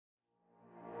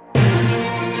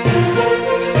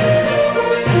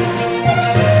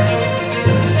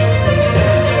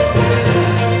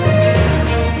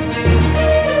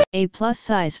A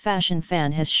plus-size fashion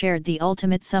fan has shared the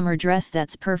ultimate summer dress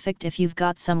that's perfect if you've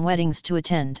got some weddings to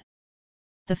attend.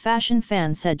 The fashion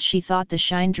fan said she thought the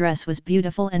Shine dress was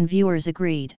beautiful and viewers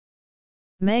agreed.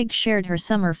 Meg shared her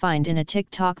summer find in a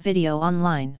TikTok video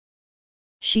online.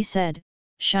 She said,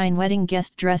 "Shine wedding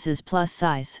guest dresses plus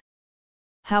size.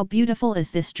 How beautiful is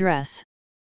this dress?"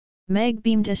 Meg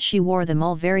beamed as she wore the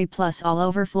mulberry plus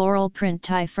all-over floral print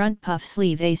tie front puff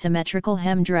sleeve asymmetrical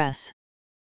hem dress.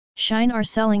 Shine are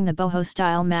selling the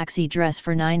boho-style maxi dress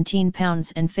for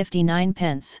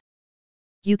 £19.59.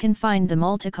 You can find the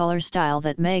multicolor style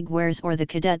that Meg wears or the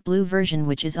cadet blue version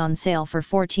which is on sale for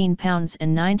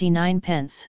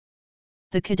 £14.99.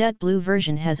 The cadet blue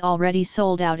version has already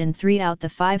sold out in 3 out the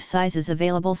 5 sizes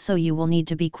available, so you will need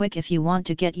to be quick if you want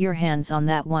to get your hands on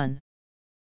that one.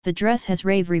 The dress has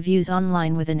rave reviews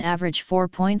online with an average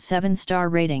 4.7-star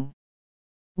rating.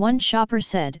 One shopper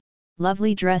said,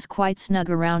 "Lovely dress, quite snug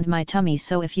around my tummy,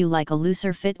 so if you like a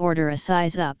looser fit order a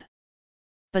size up.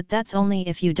 But that's only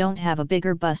if you don't have a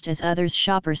bigger bust," as others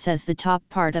shopper says the top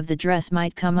part of the dress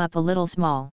might come up a little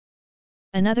small.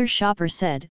 Another shopper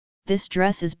said, "This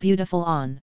dress is beautiful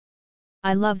on.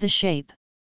 I love the shape.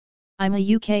 I'm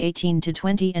a UK 18 to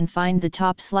 20 and find the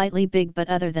top slightly big, but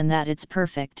other than that it's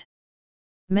perfect."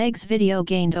 Meg's video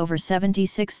gained over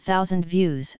 76,000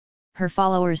 views. Her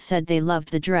followers said they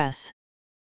loved the dress.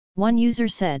 One user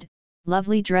said,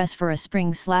 "Lovely dress for a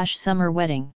spring/summer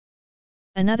wedding."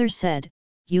 Another said,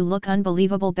 "You look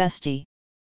unbelievable, bestie."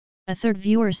 A third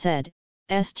viewer said,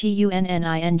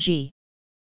 "Stunning."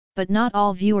 But not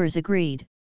all viewers agreed.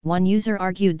 One user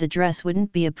argued the dress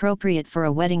wouldn't be appropriate for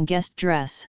a wedding guest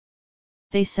dress.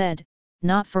 They said,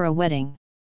 "Not for a wedding.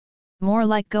 More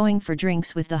like going for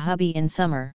drinks with the hubby in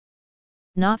summer.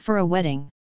 Not for a wedding."